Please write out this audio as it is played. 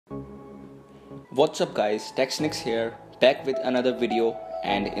What's up guys, TechsNix here, back with another video,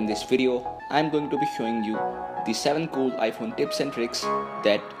 and in this video I'm going to be showing you the 7 cool iPhone tips and tricks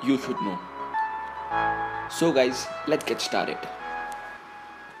that you should know. So guys, let's get started.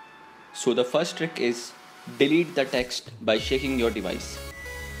 So the first trick is delete the text by shaking your device.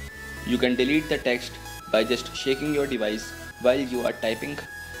 You can delete the text by just shaking your device while you are typing.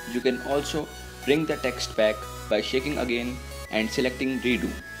 You can also bring the text back by shaking again and selecting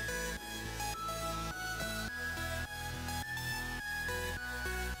redo.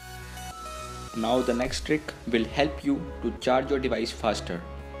 Now the next trick will help you to charge your device faster.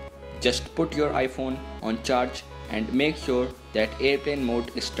 Just put your iPhone on charge and make sure that airplane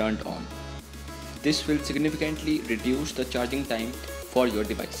mode is turned on. This will significantly reduce the charging time for your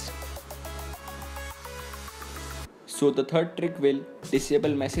device. So the third trick will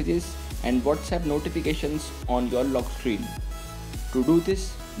disable messages and WhatsApp notifications on your lock screen. To do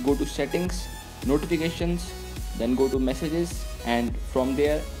this, go to settings, notifications, then go to messages, and from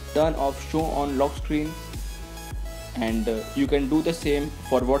there turn off show on lock screen, and you can do the same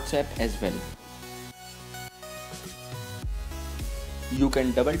for WhatsApp as well. You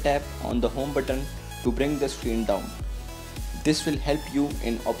can double tap on the home button to bring the screen down. This will help you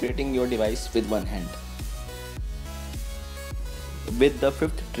in operating your device with one hand. With the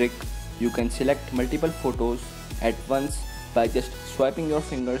fifth trick, you can select multiple photos at once by just swiping your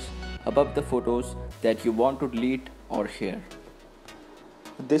fingers above the photos that you want to delete or share.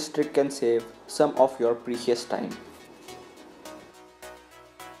 This trick can save some of your precious time.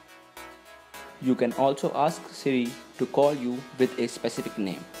 You can also ask Siri to call you with a specific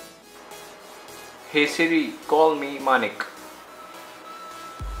name. Hey Siri, call me Manik.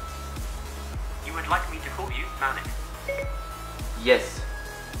 You would like me to call you Manik? Yes.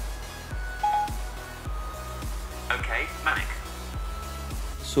 Okay, Manik.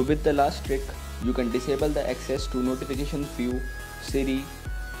 So with the last trick, you can disable the access to notifications view, Siri,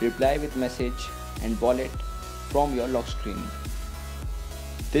 reply with message, and wallet from your lock screen.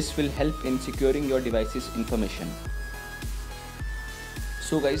 This will help in securing your device's information.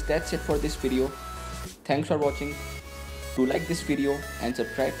 So guys, that's it for this video. Thanks for watching. Do like this video and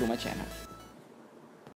subscribe to my channel.